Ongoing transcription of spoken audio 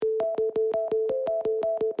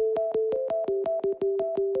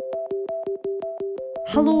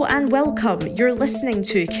Hello and welcome. You're listening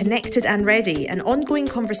to Connected and Ready, an ongoing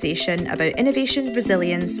conversation about innovation,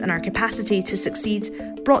 resilience, and our capacity to succeed,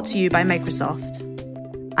 brought to you by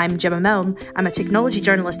Microsoft. I'm Gemma Milne. I'm a technology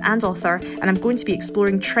journalist and author, and I'm going to be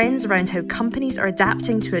exploring trends around how companies are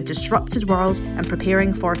adapting to a disrupted world and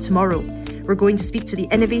preparing for tomorrow. We're going to speak to the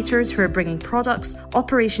innovators who are bringing products,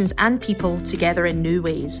 operations, and people together in new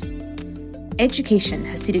ways. Education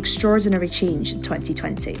has seen extraordinary change in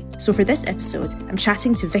 2020. So for this episode, I'm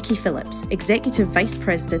chatting to Vicky Phillips, Executive Vice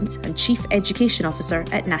President and Chief Education Officer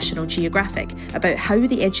at National Geographic, about how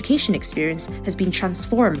the education experience has been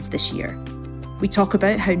transformed this year. We talk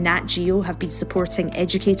about how Nat Geo have been supporting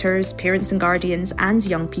educators, parents and guardians and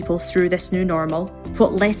young people through this new normal,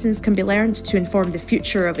 what lessons can be learned to inform the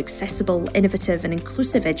future of accessible, innovative and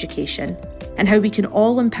inclusive education, and how we can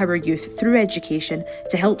all empower youth through education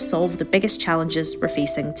to help solve the biggest challenges we're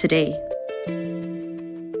facing today.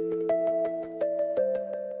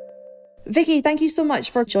 Vicky, thank you so much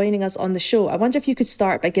for joining us on the show. I wonder if you could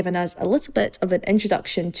start by giving us a little bit of an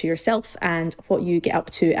introduction to yourself and what you get up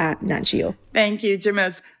to at Nat Geo. Thank you,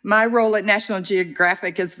 Gemma. My role at National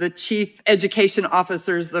Geographic as the Chief Education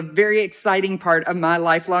Officer is a very exciting part of my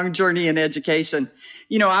lifelong journey in education.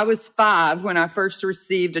 You know, I was 5 when I first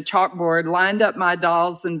received a chalkboard, lined up my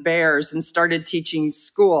dolls and bears, and started teaching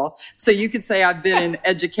school. So you could say I've been in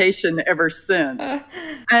education ever since.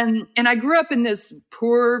 And I grew up in this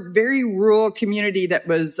poor, very rural community that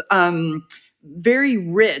was very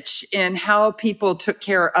rich in how people took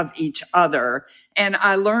care of each other. And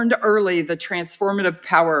I learned early the transformative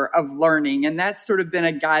power of learning, and that's sort of been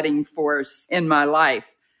a guiding force in my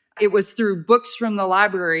life. It was through books from the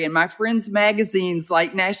library and my friends' magazines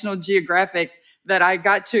like National Geographic that I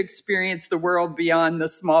got to experience the world beyond the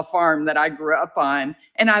small farm that I grew up on.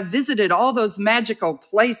 And I visited all those magical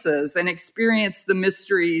places and experienced the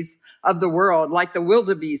mysteries of the world, like the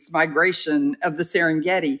wildebeest migration of the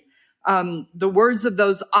Serengeti. The words of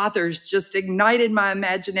those authors just ignited my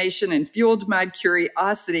imagination and fueled my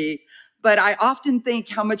curiosity. But I often think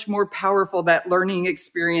how much more powerful that learning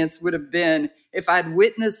experience would have been if I'd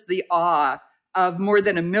witnessed the awe of more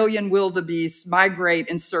than 1 million wildebeest migrate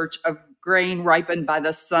in search of grain ripened by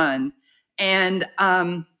the sun, and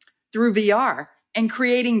through VR. And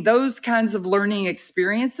creating those kinds of learning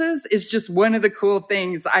experiences is just one of the cool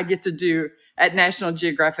things I get to do at National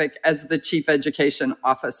Geographic as the Chief Education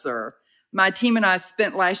Officer. My team and I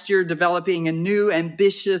spent last year developing a new,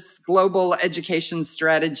 ambitious global education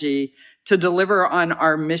strategy to deliver on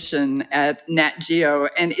our mission at Nat Geo.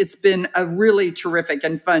 And it's been a really terrific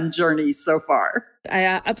and fun journey so far. I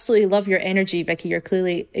absolutely love your energy, Vicky. You're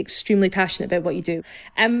clearly extremely passionate about what you do.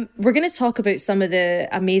 We're going to talk about some of the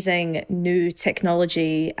amazing new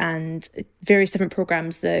technology and various different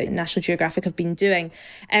programs that National Geographic have been doing.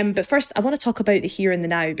 But first, I want to talk about the here and the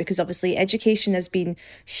now, because obviously education has been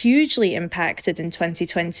hugely impacted in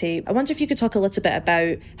 2020. I wonder if you could talk a little bit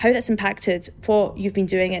about how that's impacted what you've been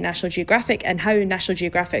doing at National Geographic and how National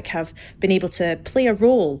Geographic have been able to play a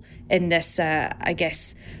role in this,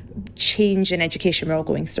 change in education we're all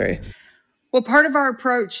going through. Well, part of our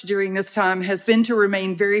approach during this time has been to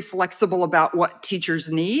remain very flexible about what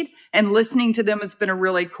teachers need, and listening to them has been a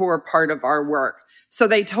really core part of our work. So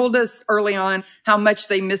they told us early on how much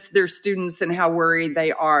they miss their students and how worried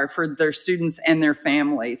they are for their students and their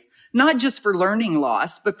families, not just for learning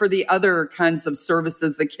loss, but for the other kinds of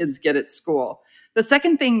services the kids get at school. The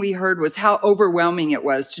second thing we heard was how overwhelming it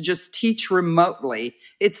was to just teach remotely.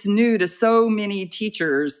 It's new to so many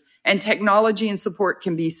teachers, and technology and support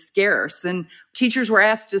can be scarce. And teachers were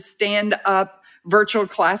asked to stand up virtual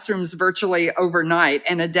classrooms virtually overnight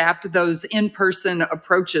and adapt those in-person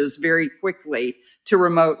approaches very quickly to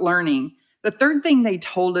remote learning. The third thing they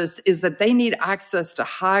told us is that they need access to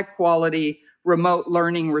high-quality remote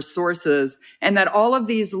learning resources, and that all of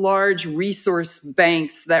these large resource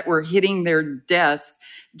banks that were hitting their desk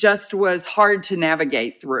just was hard to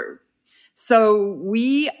navigate through. So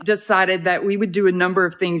we decided that we would do a number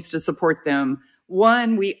of things to support them.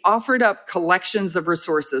 One, we offered up collections of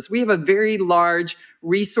resources. We have a very large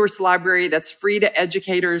resource library that's free to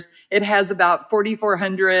educators. It has about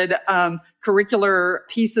 4,400 curricular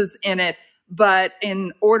pieces in it. But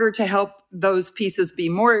in order to help those pieces be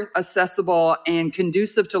more accessible and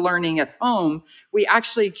conducive to learning at home, we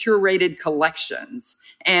actually curated collections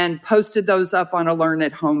and posted those up on a Learn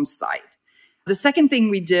at Home site. The second thing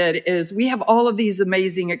we did is we have all of these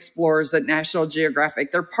amazing explorers at National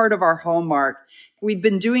Geographic. They're part of our hallmark. We've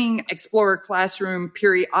been doing Explorer Classroom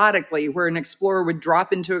periodically, where an explorer would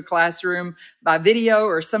drop into a classroom by video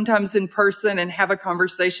or sometimes in person and have a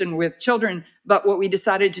conversation with children. But what we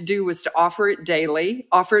decided to do was to offer it daily,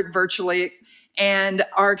 offer it virtually, And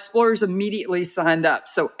our explorers immediately signed up.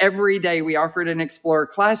 So every day we offered an Explorer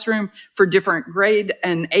classroom for different grade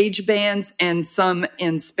and age bands and some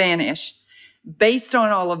in Spanish. Based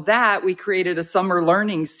on all of that, we created a summer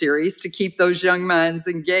learning series to keep those young minds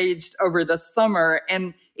engaged over the summer.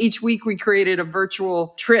 And each week we created a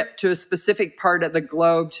virtual trip to a specific part of the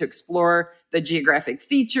globe to explore the geographic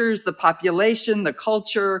features, the population, the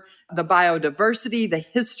culture, the biodiversity, the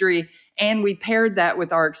history. And we paired that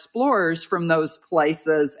with our explorers from those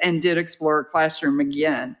places and did Explorer Classroom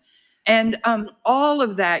again. And all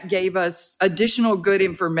of that gave us additional good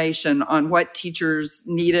information on what teachers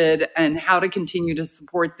needed and how to continue to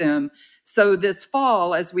support them. So this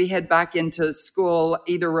fall, as we head back into school,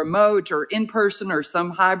 either remote or in person or some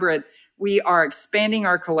hybrid, we are expanding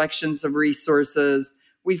our collections of resources.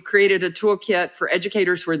 We've created a toolkit for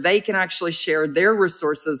educators where they can actually share their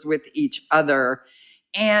resources with each other.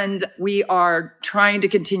 And we are trying to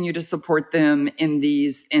continue to support them in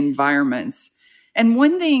these environments. And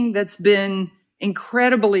one thing that's been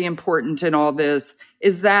incredibly important in all this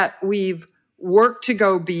is that we've worked to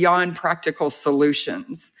go beyond practical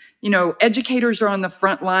solutions. You know, educators are on the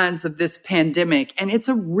front lines of this pandemic, and it's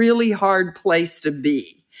a really hard place to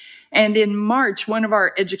be. And in March, one of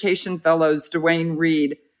our education fellows, Dwayne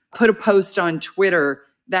Reed, put a post on Twitter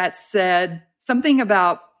that said something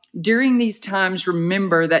about, during these times,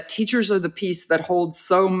 remember that teachers are the piece that holds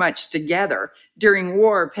so much together. During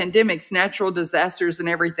war, pandemics, natural disasters, and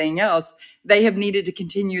everything else, they have needed to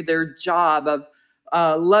continue their job of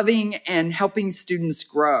loving and helping students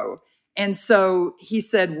grow. And so he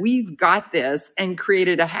said, we've got this, and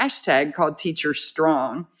created a hashtag called Teacher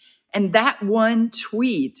Strong. And that one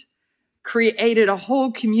tweet created a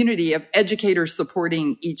whole community of educators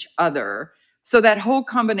supporting each other. So that whole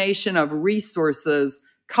combination of resources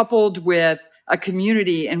coupled with a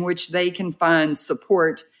community in which they can find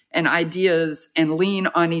support and ideas and lean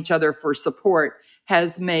on each other for support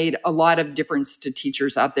has made a lot of difference to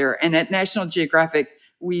teachers out there. And at National Geographic,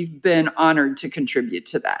 we've been honored to contribute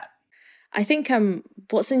to that. I think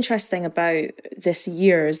what's interesting about this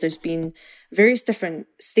year is there's been various different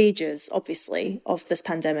stages, obviously, of this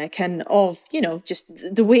pandemic and of,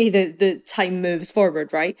 just the way that the time moves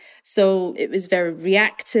forward, right? So it was very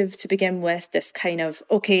reactive to begin with, this kind of,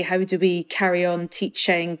 okay, how do we carry on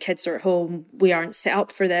teaching? Kids are at home. We aren't set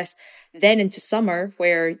up for this. Then into summer,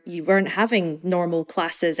 where you weren't having normal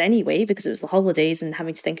classes anyway, because it was the holidays and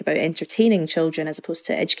having to think about entertaining children as opposed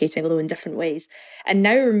to educating, although in different ways. And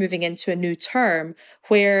now we're moving into a new term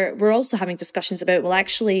where we're also having discussions about, well,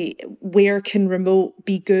 actually, where can remote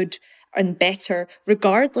be good and better,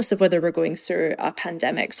 regardless of whether we're going through a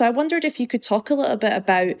pandemic. So I wondered if you could talk a little bit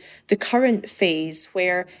about the current phase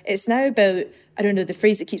where it's now about, I don't know, the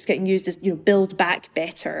phrase that keeps getting used is, build back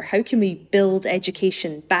better. How can we build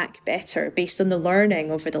education back better based on the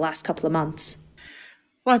learning over the last couple of months?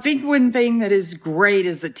 Well, I think one thing that is great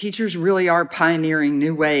is that teachers really are pioneering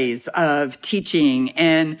new ways of teaching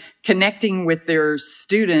and connecting with their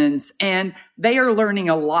students, and they are learning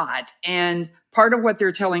a lot. And part of what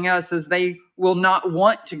they're telling us is they will not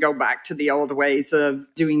want to go back to the old ways of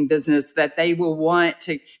doing business, that they will want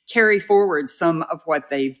to carry forward some of what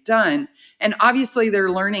they've done. And obviously,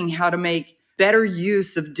 they're learning how to make better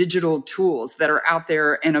use of digital tools that are out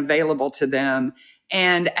there and available to them.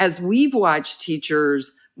 And as we've watched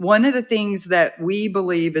teachers, one of the things that we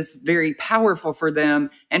believe is very powerful for them,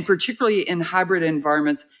 and particularly in hybrid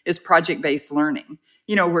environments, is project-based learning.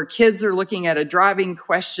 Where kids are looking at a driving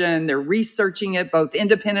question, they're researching it both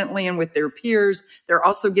independently and with their peers. They're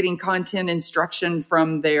also getting content instruction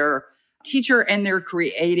from their teacher, and they're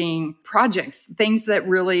creating projects, things that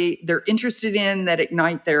really they're interested in that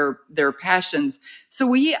ignite their passions. So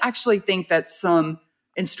we actually think that some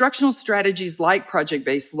instructional strategies like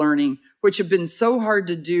project-based learning, which have been so hard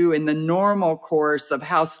to do in the normal course of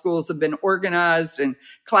how schools have been organized and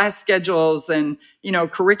class schedules and,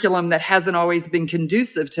 curriculum that hasn't always been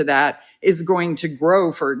conducive to that, is going to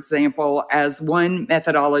grow, for example, as one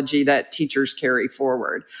methodology that teachers carry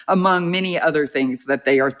forward, among many other things that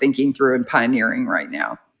they are thinking through and pioneering right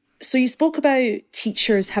now. So you spoke about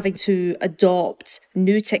teachers having to adopt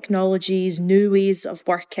new technologies, new ways of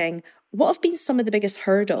working. What have been some of the biggest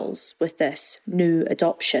hurdles with this new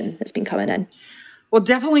adoption that's been coming in? Well,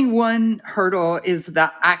 definitely one hurdle is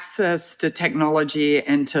the access to technology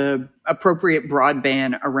and to appropriate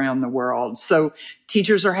broadband around the world. So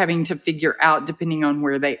teachers are having to figure out, depending on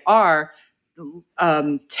where they are,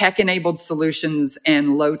 tech-enabled solutions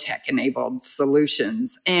and low-tech-enabled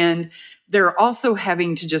solutions. And they're also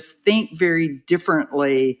having to just think very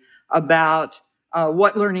differently about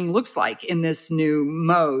what learning looks like in this new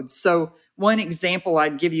mode. So one example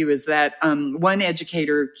I'd give you is that one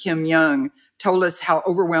educator, Kim Young, told us how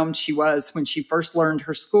overwhelmed she was when she first learned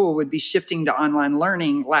her school would be shifting to online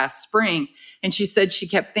learning last spring. And she said she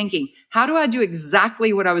kept thinking, how do I do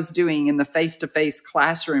exactly what I was doing in the face-to-face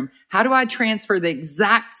classroom? How do I transfer the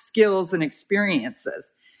exact skills and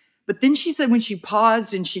experiences? But then she said when she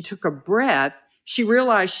paused and she took a breath, she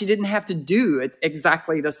realized she didn't have to do it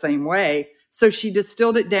exactly the same way. So she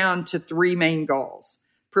distilled it down to three main goals: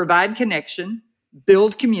 provide connection,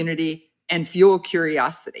 build community, and fuel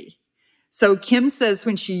curiosity. So Kim says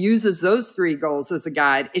when she uses those three goals as a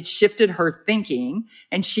guide, it shifted her thinking,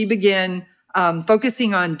 and she began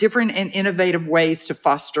focusing on different and innovative ways to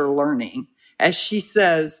foster learning. As she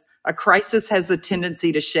says, a crisis has the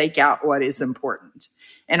tendency to shake out what is important.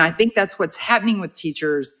 And I think that's what's happening with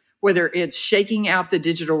teachers, whether it's shaking out the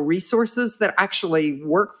digital resources that actually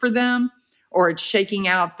work for them, or it's shaking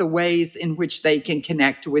out the ways in which they can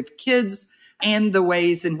connect with kids and the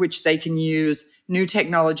ways in which they can use new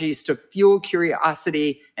technologies to fuel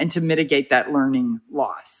curiosity and to mitigate that learning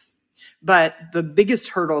loss. But the biggest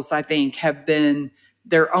hurdles, I think, have been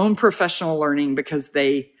their own professional learning, because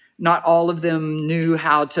not all of them knew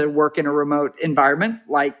how to work in a remote environment,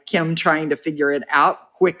 like Kim trying to figure it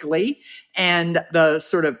out quickly, and the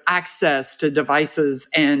sort of access to devices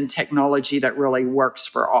and technology that really works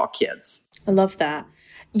for all kids. I love that.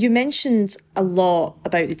 You mentioned a lot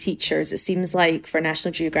about the teachers. It seems like for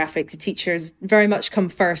National Geographic, the teachers very much come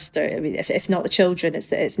first. I mean, if not the children,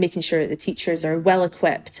 it's making sure that the teachers are well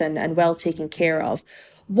equipped and well taken care of.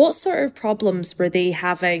 What sort of problems were they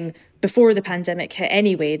having before the pandemic hit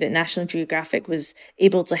anyway that National Geographic was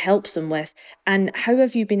able to help them with? And how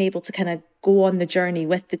have you been able to kind of go on the journey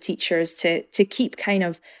with the teachers to keep kind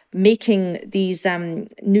of making these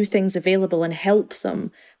new things available and help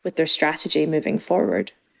them with their strategy moving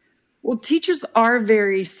forward? Well, teachers are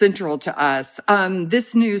very central to us.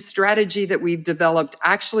 This new strategy that we've developed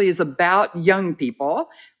actually is about young people,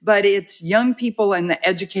 but it's young people and the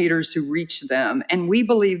educators who reach them. And we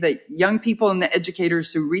believe that young people and the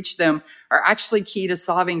educators who reach them are actually key to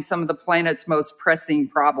solving some of the planet's most pressing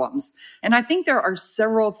problems. And I think there are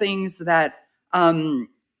several things that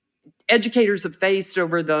educators have faced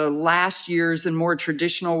over the last years in more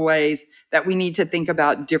traditional ways that we need to think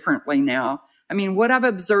about differently now. I mean, what I've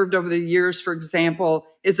observed over the years, for example,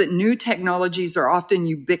 is that new technologies are often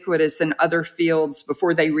ubiquitous in other fields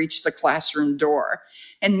before they reach the classroom door.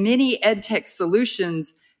 And many EdTech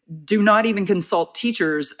solutions do not even consult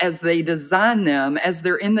teachers as they design them, as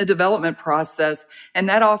they're in the development process. And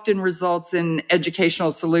that often results in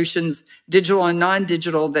educational solutions, digital and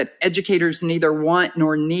non-digital, that educators neither want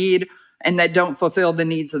nor need, and that don't fulfill the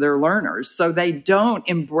needs of their learners. So they don't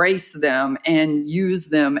embrace them and use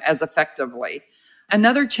them as effectively.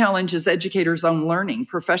 Another challenge is educators' own learning.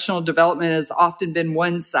 Professional development has often been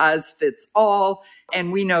one size fits all,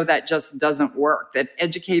 and we know that just doesn't work, that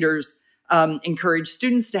educators encourage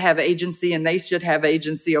students to have agency, and they should have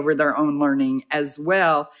agency over their own learning as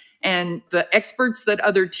well. And the experts that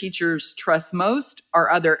other teachers trust most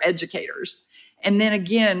are other educators. And then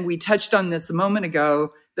again, we touched on this a moment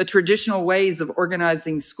ago, the traditional ways of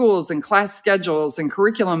organizing schools and class schedules and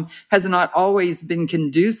curriculum has not always been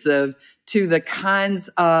conducive to the kinds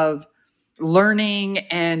of learning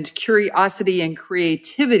and curiosity and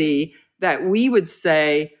creativity that we would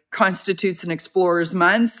say constitutes an explorer's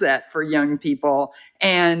mindset for young people.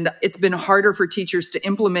 And it's been harder for teachers to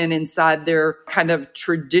implement inside their kind of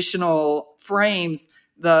traditional frames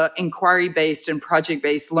the inquiry-based and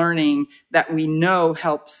project-based learning that we know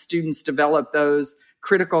helps students develop those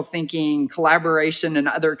critical thinking, collaboration, and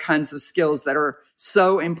other kinds of skills that are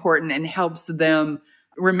so important and helps them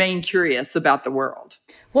remain curious about the world.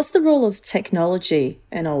 What's the role of technology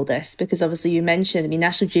in all this? Because obviously you mentioned,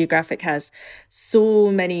 National Geographic has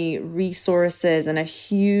so many resources and a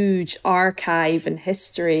huge archive and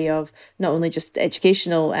history of not only just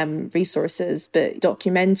educational resources, but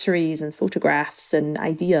documentaries and photographs and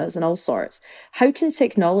ideas and all sorts. How can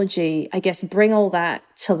technology, I guess, bring all that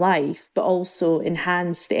to life, but also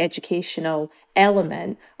enhance the educational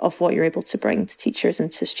element of what you're able to bring to teachers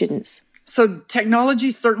and to students? So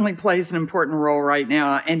technology certainly plays an important role right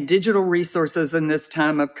now, and digital resources in this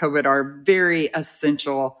time of COVID are very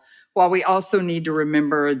essential. While we also need to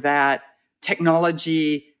remember that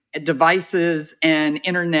technology, devices, and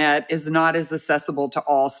internet is not as accessible to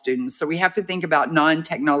all students. So we have to think about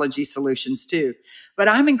non-technology solutions too. But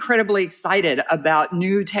I'm incredibly excited about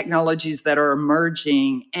new technologies that are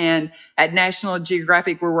emerging. And at National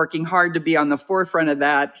Geographic, we're working hard to be on the forefront of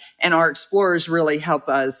that. And our explorers really help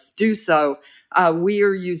us do so. We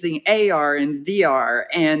are using AR and VR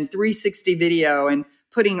and 360 video and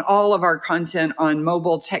putting all of our content on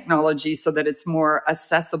mobile technology so that it's more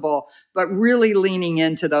accessible, but really leaning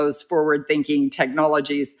into those forward-thinking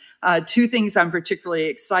technologies. Two things I'm particularly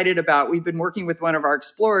excited about. We've been working with one of our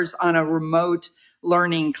explorers on a remote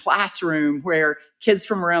learning classroom where kids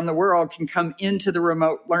from around the world can come into the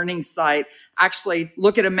remote learning site, actually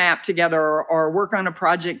look at a map together or work on a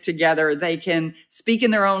project together. They can speak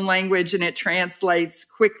in their own language and it translates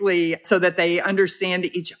quickly so that they understand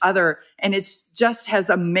each other. And it just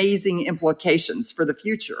has amazing implications for the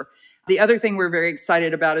future. The other thing we're very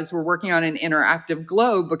excited about is we're working on an interactive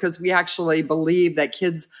globe because we actually believe that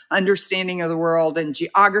kids' understanding of the world and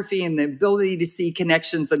geography and the ability to see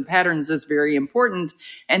connections and patterns is very important.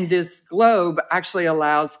 And this globe actually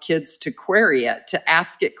allows kids to query it, to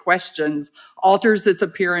ask it questions, alters its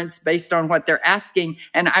appearance based on what they're asking,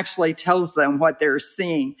 and actually tells them what they're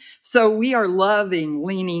seeing. So we are loving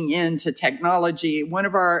leaning into technology. One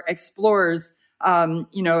of our explorers,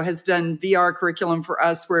 has done VR curriculum for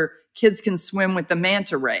us where kids can swim with the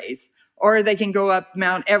manta rays, or they can go up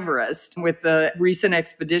Mount Everest with the recent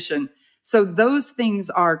expedition. So those things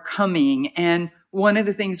are coming. And one of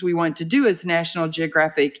the things we want to do as National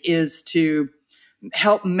Geographic is to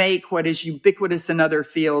help make what is ubiquitous in other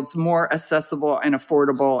fields more accessible and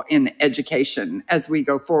affordable in education as we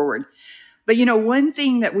go forward. But, one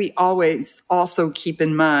thing that we always also keep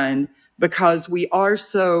in mind, because we are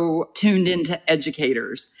so tuned into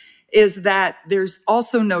educators, is that there's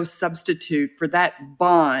also no substitute for that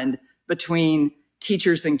bond between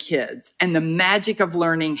teachers and kids. And the magic of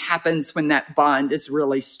learning happens when that bond is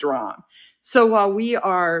really strong. So while we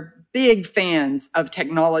are big fans of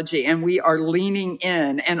technology and we are leaning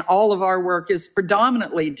in, and all of our work is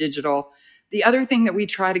predominantly digital, the other thing that we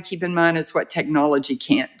try to keep in mind is what technology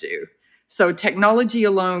can't do. So technology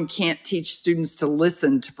alone can't teach students to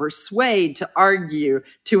listen, to persuade, to argue,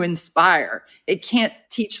 to inspire. It can't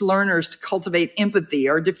teach learners to cultivate empathy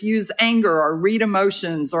or diffuse anger or read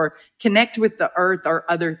emotions or connect with the earth or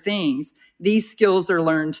other things. These skills are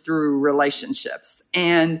learned through relationships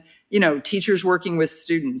and, teachers working with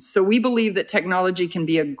students. So we believe that technology can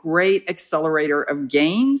be a great accelerator of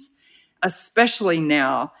gains, especially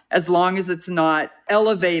now, as long as it's not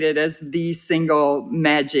elevated as the single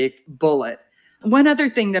magic bullet. One other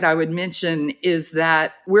thing that I would mention is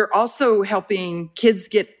that we're also helping kids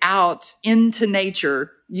get out into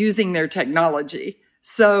nature using their technology.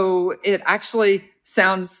 So it actually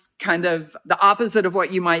sounds kind of the opposite of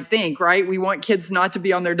what you might think, right? We want kids not to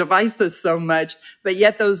be on their devices so much, but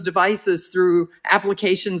yet those devices through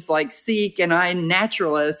applications like Seek and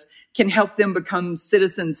iNaturalist can help them become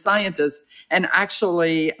citizen scientists and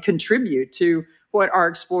actually contribute to what our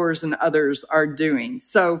explorers and others are doing.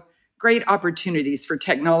 So great opportunities for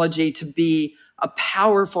technology to be a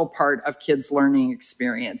powerful part of kids' learning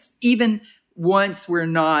experience, even once we're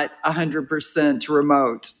not 100%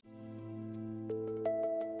 remote.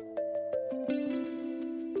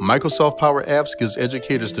 Microsoft Power Apps gives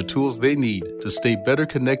educators the tools they need to stay better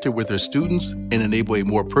connected with their students and enable a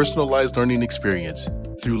more personalized learning experience.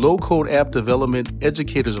 Through low-code app development,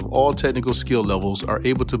 educators of all technical skill levels are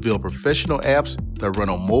able to build professional apps that run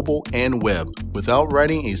on mobile and web without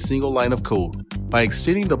writing a single line of code. By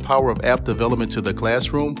extending the power of app development to the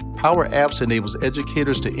classroom, Power Apps enables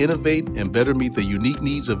educators to innovate and better meet the unique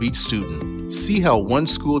needs of each student. See how one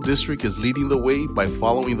school district is leading the way by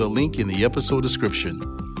following the link in the episode description.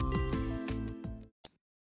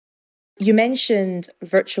 You mentioned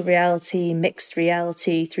virtual reality, mixed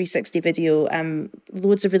reality, 360 video,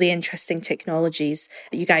 loads of really interesting technologies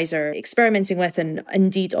that you guys are experimenting with and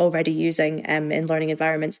indeed already using in learning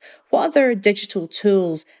environments. What other digital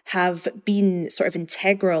tools have been sort of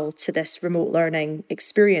integral to this remote learning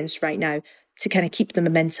experience right now to kind of keep the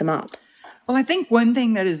momentum up? Well, I think one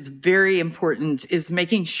thing that is very important is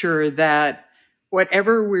making sure that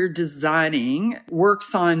whatever we're designing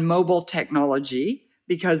works on mobile technology,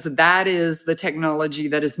 because that is the technology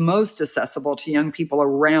that is most accessible to young people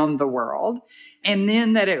around the world. And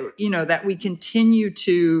then that we continue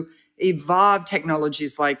to evolve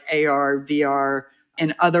technologies like AR, VR,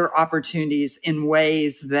 and other opportunities in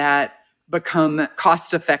ways that become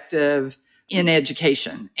cost-effective in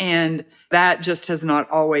education. And that just has not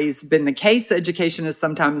always been the case. Education is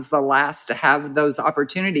sometimes the last to have those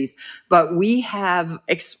opportunities. But we have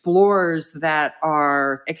explorers that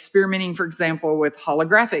are experimenting, for example, with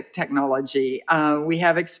holographic technology. We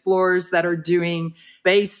have explorers that are doing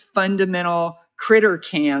base fundamental critter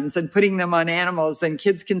cams and putting them on animals, and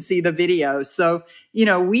kids can see the video. So,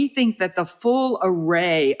 we think that the full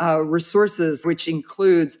array of resources, which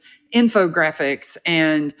includes infographics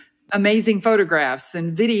and amazing photographs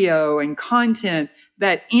and video and content,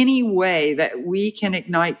 that any way that we can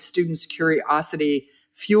ignite students' curiosity,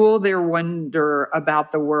 fuel their wonder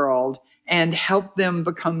about the world, and help them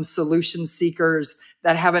become solution seekers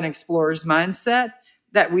that have an explorer's mindset,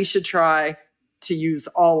 that we should try to use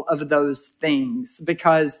all of those things,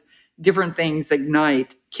 because different things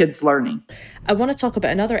ignite kids' learning. I want to talk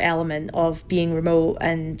about another element of being remote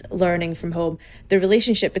and learning from home. The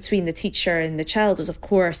relationship between the teacher and the child is, of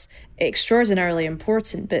course, extraordinarily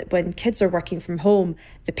important, but when kids are working from home,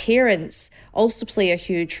 the parents also play a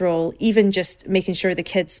huge role, even just making sure the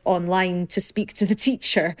kid's online to speak to the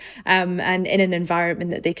teacher, and in an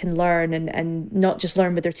environment that they can learn and not just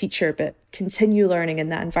learn with their teacher, but continue learning in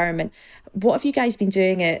that environment. What have you guys been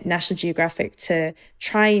doing at National Geographic to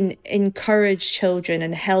try and encourage children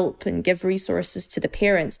and help and give resources to the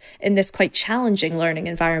parents in this quite challenging learning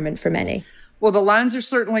environment for many? Well, the lines are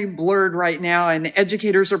certainly blurred right now, and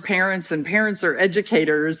educators are parents and parents are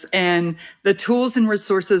educators. And the tools and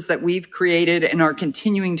resources that we've created and are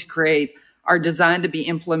continuing to create are designed to be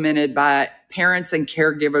implemented by parents and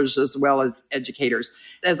caregivers as well as educators.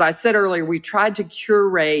 As I said earlier, we tried to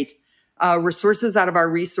curate resources out of our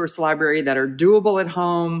resource library that are doable at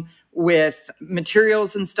home, with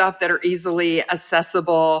materials and stuff that are easily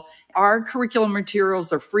accessible. Our curriculum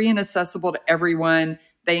materials are free and accessible to everyone.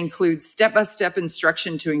 They include step-by-step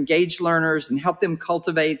instruction to engage learners and help them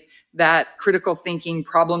cultivate that critical thinking,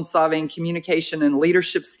 problem-solving, communication, and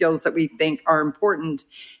leadership skills that we think are important.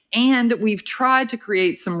 And we've tried to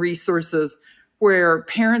create some resources where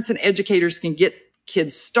parents and educators can get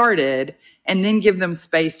kids started and then give them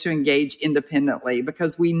space to engage independently,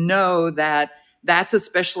 because we know that that's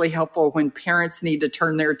especially helpful when parents need to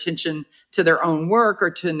turn their attention to their own work or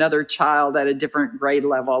to another child at a different grade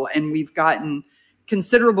level. And we've gotten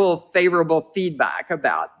considerable favorable feedback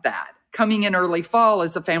about that. Coming in early fall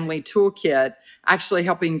is a family toolkit, actually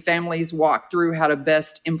helping families walk through how to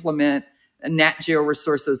best implement Nat Geo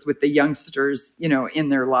resources with the youngsters, in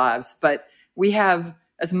their lives. But we have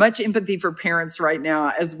as much empathy for parents right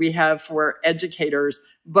now as we have for educators,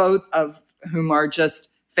 both of whom are just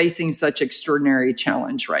facing such extraordinary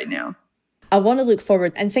challenge right now. I want to look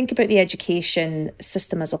forward and think about the education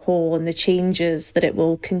system as a whole and the changes that it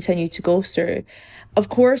will continue to go through. Of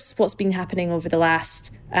course, what's been happening over the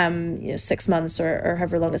last 6 months or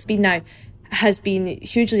however long it's been now has been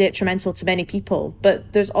hugely detrimental to many people,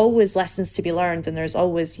 but there's always lessons to be learned, and there's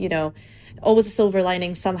always a silver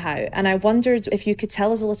lining somehow. And I wondered if you could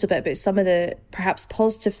tell us a little bit about some of the perhaps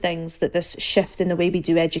positive things that this shift in the way we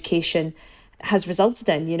do education has resulted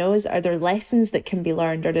in. Are there lessons that can be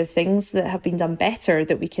learned? Are there things that have been done better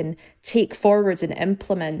that we can take forward and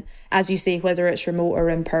implement, as you say, whether it's remote or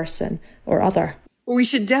in person or other? Well, we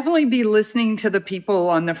should definitely be listening to the people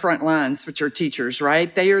on the front lines, which are teachers,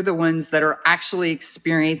 right? They are the ones that are actually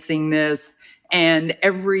experiencing this and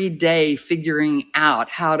every day figuring out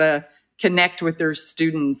how to connect with their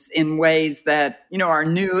students in ways that, are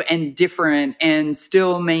new and different and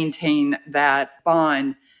still maintain that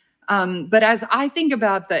bond. But as I think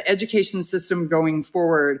about the education system going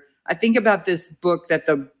forward, I think about this book that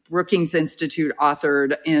the Brookings Institute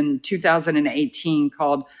authored in 2018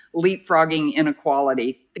 called Leapfrogging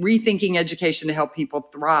Inequality, Rethinking Education to Help People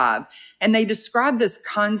Thrive. And they describe this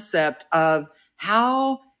concept of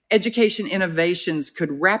how education innovations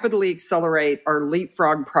could rapidly accelerate or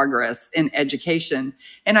leapfrog progress in education.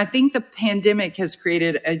 And I think the pandemic has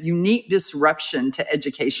created a unique disruption to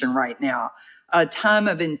education right now. A time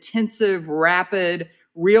of intensive, rapid,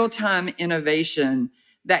 real-time innovation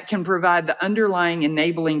that can provide the underlying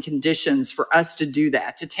enabling conditions for us to do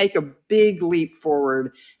that, to take a big leap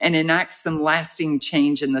forward and enact some lasting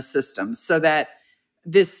change in the system so that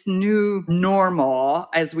this new normal,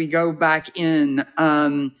 as we go back in,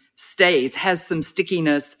 has some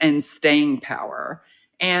stickiness and staying power.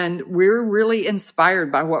 And we're really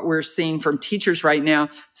inspired by what we're seeing from teachers right now,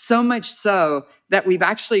 so much so that we've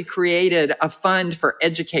actually created a fund for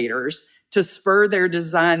educators to spur their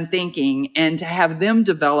design thinking and to have them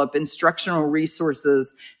develop instructional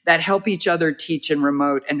resources that help each other teach in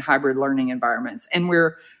remote and hybrid learning environments. And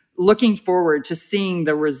we're looking forward to seeing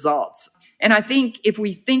the results. And I think if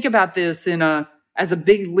we think about this as a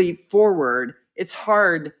big leap forward, it's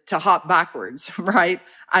hard to hop backwards, right?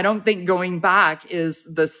 I don't think going back is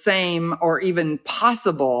the same or even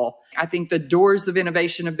possible. I think the doors of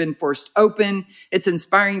innovation have been forced open. It's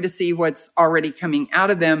inspiring to see what's already coming out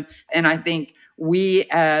of them. And I think we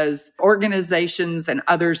as organizations and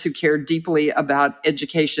others who care deeply about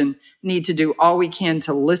education need to do all we can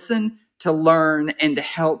to listen, to learn, and to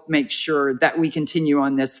help make sure that we continue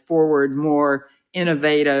on this forward, more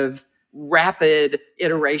innovative, rapid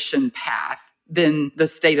iteration path than the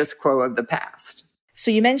status quo of the past. So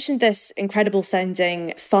you mentioned this incredible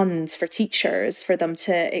sounding fund for teachers for them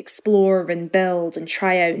to explore and build and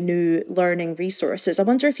try out new learning resources. I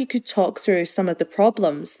wonder if you could talk through some of the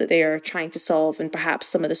problems that they are trying to solve and perhaps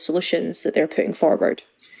some of the solutions that they're putting forward.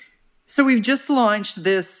 So we've just launched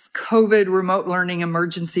this COVID Remote Learning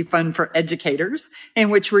Emergency Fund for Educators, in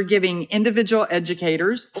which we're giving individual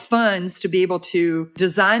educators funds to be able to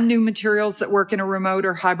design new materials that work in a remote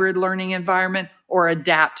or hybrid learning environment or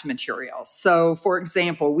adapt materials. So, for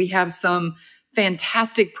example, we have some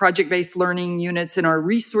fantastic project-based learning units in our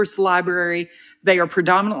resource library. They are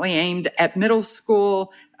predominantly aimed at middle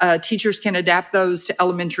school. Teachers can adapt those to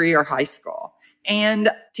elementary or high school. And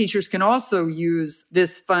teachers can also use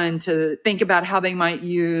this fund to think about how they might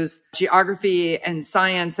use geography and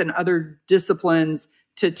science and other disciplines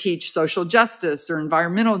to teach social justice or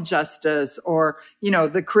environmental justice or,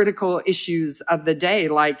 the critical issues of the day,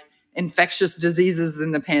 like infectious diseases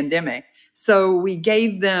in the pandemic. So we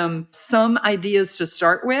gave them some ideas to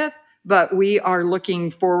start with, but we are looking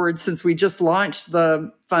forward, since we just launched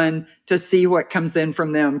the fund, to see what comes in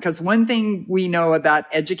from them. Because one thing we know about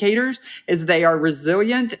educators is they are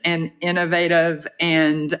resilient and innovative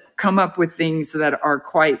and come up with things that are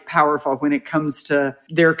quite powerful when it comes to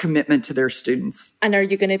their commitment to their students. And are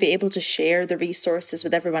you going to be able to share the resources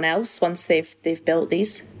with everyone else once they've built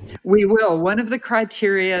these? We will. One of the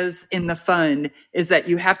criteria in the fund is that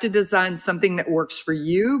you have to design something that works for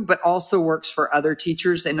you, but also works for other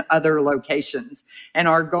teachers in other locations. And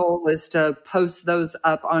our goal is to post those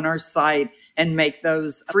up on our site and make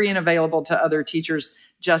those free and available to other teachers,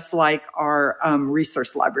 just like our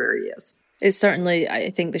resource library is. It's certainly, I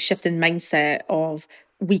think, the shift in mindset of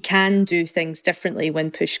we can do things differently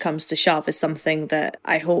when push comes to shove is something that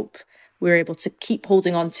I hope we're able to keep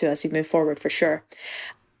holding on to as we move forward, for sure.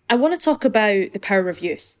 I want to talk about the power of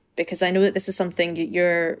youth, because I know that this is something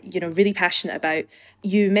you're, really passionate about.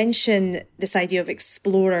 You mention this idea of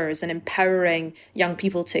explorers and empowering young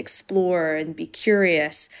people to explore and be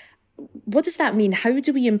curious. What does that mean? How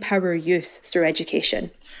do we empower youth through education?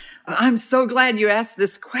 I'm so glad you asked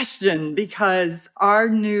this question, because our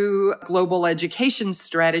new global education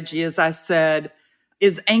strategy, as I said,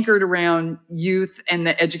 is anchored around youth and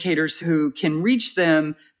the educators who can reach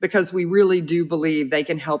them, because we really do believe they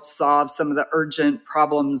can help solve some of the urgent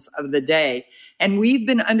problems of the day. And we've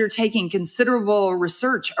been undertaking considerable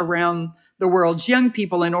research around the world's young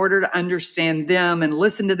people in order to understand them and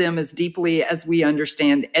listen to them as deeply as we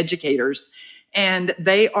understand educators. And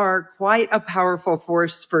they are quite a powerful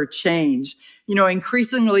force for change.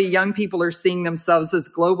 Increasingly young people are seeing themselves as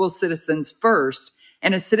global citizens first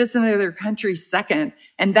and a citizen of their country second.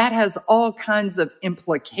 And that has all kinds of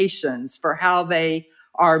implications for how they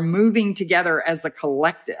are moving together as a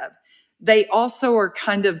collective. They also are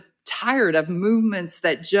kind of tired of movements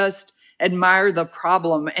that just admire the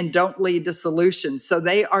problem and don't lead to solutions. So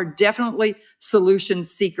they are definitely solution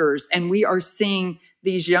seekers. And we are seeing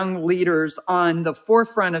these young leaders on the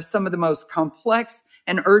forefront of some of the most complex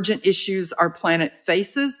and urgent issues our planet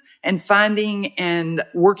faces, and finding and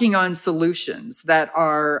working on solutions that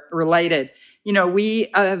are related. We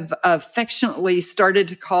have affectionately started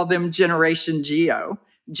to call them Generation Geo.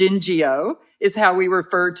 Gen Geo is how we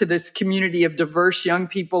refer to this community of diverse young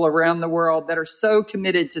people around the world that are so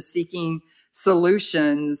committed to seeking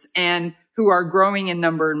solutions and who are growing in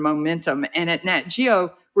number and momentum. And at Nat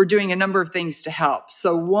Geo, we're doing a number of things to help.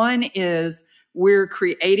 So one is we're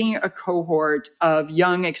creating a cohort of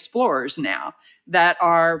young explorers now that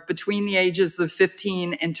are between the ages of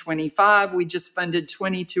 15 and 25. We just funded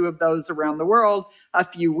 22 of those around the world a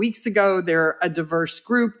few weeks ago. They're a diverse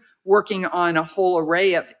group working on a whole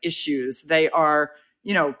array of issues. They are,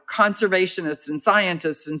 conservationists and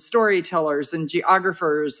scientists and storytellers and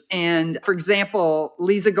geographers. And for example,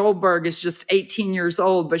 Lisa Goldberg is just 18 years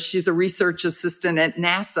old, but she's a research assistant at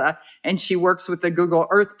NASA, and she works with the Google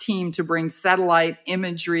Earth team to bring satellite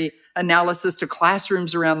imagery analysis to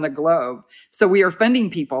classrooms around the globe. So we are funding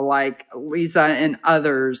people like Lisa and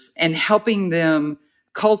others and helping them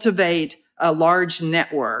cultivate a large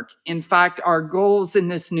network. In fact, our goals in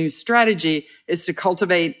this new strategy is to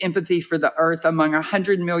cultivate empathy for the earth among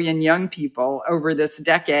 100 million young people over this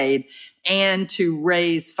decade, and to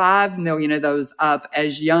raise 5 million of those up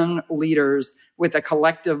as young leaders with a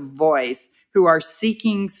collective voice who are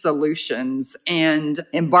seeking solutions and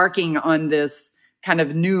embarking on this kind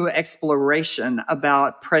of new exploration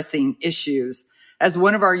about pressing issues. As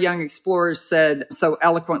one of our young explorers said so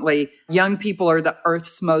eloquently, young people are the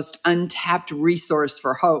Earth's most untapped resource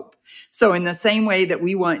for hope. So in the same way that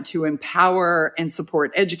we want to empower and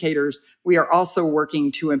support educators, we are also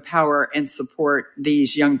working to empower and support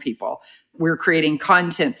these young people. We're creating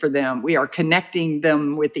content for them. We are connecting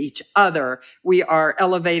them with each other. We are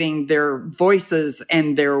elevating their voices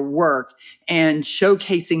and their work and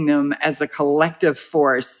showcasing them as a collective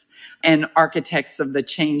force and architects of the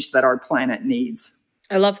change that our planet needs.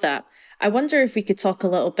 I love that. I wonder if we could talk a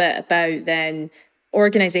little bit about then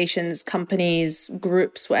organizations, companies,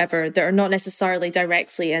 groups, whatever, that are not necessarily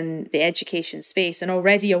directly in the education space and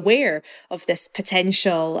already aware of this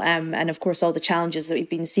potential and of course all the challenges that we've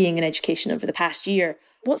been seeing in education over the past year.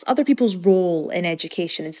 What's other people's role in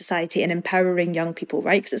education in society and empowering young people,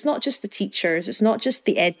 right? Because it's not just the teachers, it's not just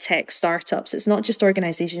the ed tech startups, it's not just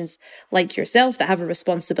organizations like yourself that have a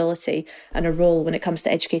responsibility and a role when it comes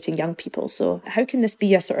to educating young people. So how can this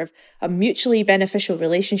be a sort of a mutually beneficial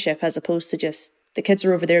relationship as opposed to just the kids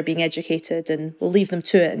are over there being educated and we'll leave them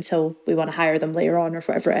to it until we want to hire them later on or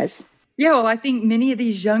whatever it is? Yeah, well, I think many of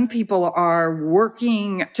these young people are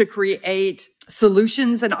working to create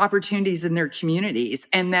solutions and opportunities in their communities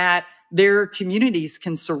and that their communities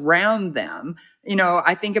can surround them. You know,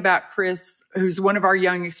 I think about Chris, who's one of our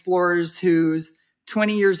young explorers who's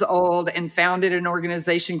 20 years old and founded an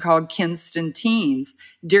organization called Kinston Teens.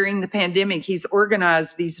 During the pandemic, he's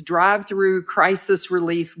organized these drive-through crisis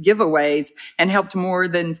relief giveaways and helped more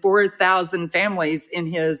than 4,000 families in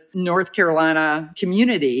his North Carolina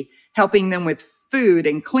community, helping them with food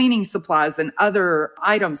and cleaning supplies and other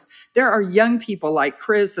items. There are young people like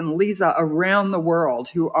Chris and Lisa around the world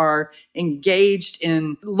who are engaged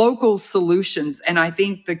in local solutions. And I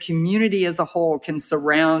think the community as a whole can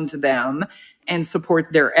surround them and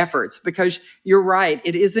support their efforts, because you're right.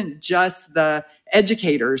 It isn't just the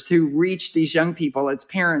educators who reach these young people. It's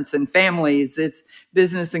parents and families. It's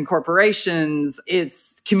business and corporations.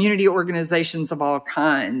 It's community organizations of all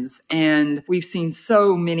kinds. And we've seen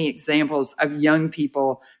so many examples of young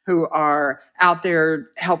people who are out there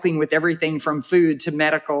helping with everything from food to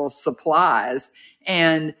medical supplies.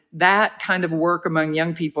 And that kind of work among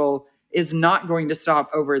young people is not going to stop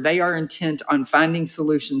over. They are intent on finding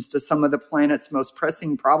solutions to some of the planet's most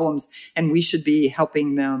pressing problems, and we should be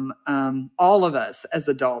helping them, all of us as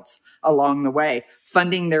adults, along the way,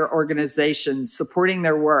 funding their organizations, supporting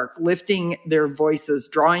their work, lifting their voices,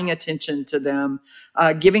 drawing attention to them,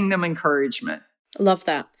 giving them encouragement. Love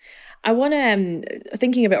that. I want to,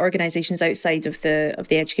 thinking about organizations outside of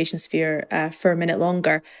the education sphere for a minute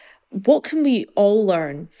longer. What can we all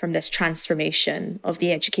learn from this transformation of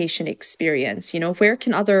the education experience? You know, where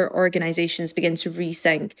can other organizations begin to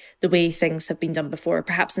rethink the way things have been done before,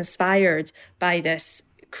 perhaps inspired by this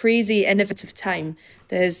crazy, innovative time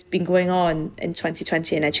that has been going on in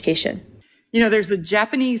 2020 in education? You know, there's a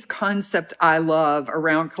Japanese concept I love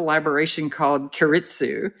around collaboration called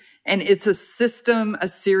Keiritsu. And it's a system, a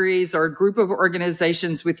series, or a group of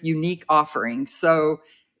organizations with unique offerings. So,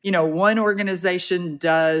 you know, one organization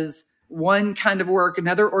does one kind of work,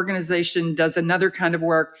 another organization does another kind of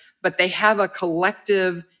work, but they have a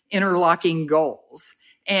collective interlocking goals.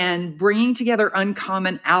 And bringing together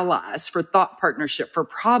uncommon allies for thought partnership, for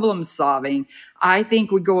problem solving, I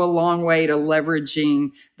think would go a long way to leveraging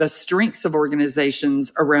the strengths of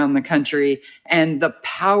organizations around the country and the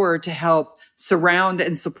power to help surround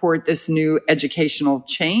and support this new educational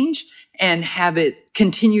change and have it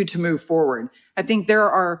continue to move forward. I think there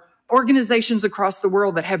are organizations across the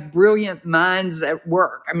world that have brilliant minds at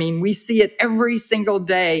work. I mean, we see it every single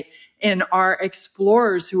day in our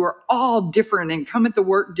explorers who are all different and come at the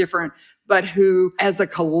work different, but who as a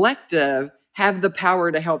collective have the power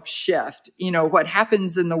to help shift, you know, what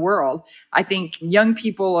happens in the world. I think young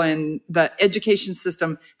people and the education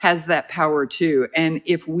system has that power too. And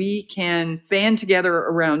if we can band together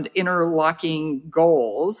around interlocking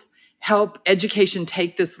goals, help education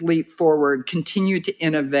take this leap forward, continue to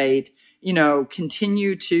innovate, you know,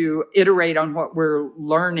 continue to iterate on what we're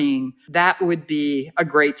learning, that would be a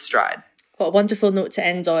great stride. What a wonderful note to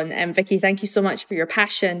end on. Vicky, thank you so much for your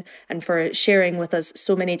passion and for sharing with us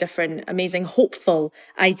so many different amazing, hopeful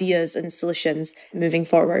ideas and solutions moving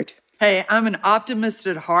forward. Hey, I'm an optimist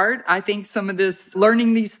at heart. I think some of this,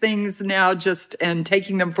 learning these things now and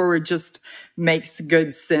taking them forward just makes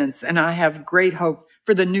good sense. And I have great hope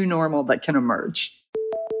for the new normal that can emerge.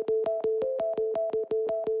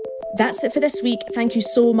 That's it for this week. Thank you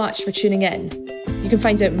so much for tuning in. You can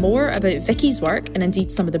find out more about Vicky's work and indeed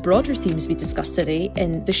some of the broader themes we discussed today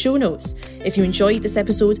in the show notes. If you enjoyed this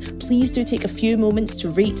episode, please do take a few moments to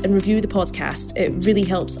rate and review the podcast. It really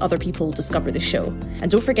helps other people discover the show. And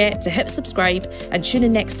don't forget to hit subscribe and tune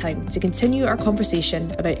in next time to continue our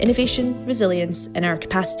conversation about innovation, resilience, and our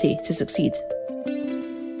capacity to succeed.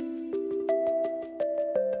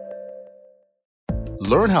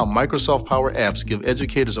 Learn how Microsoft Power Apps give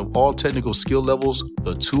educators of all technical skill levels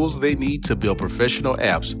the tools they need to build professional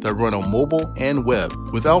apps that run on mobile and web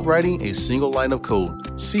without writing a single line of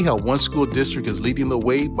code. See how one school district is leading the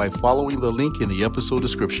way by following the link in the episode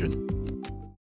description.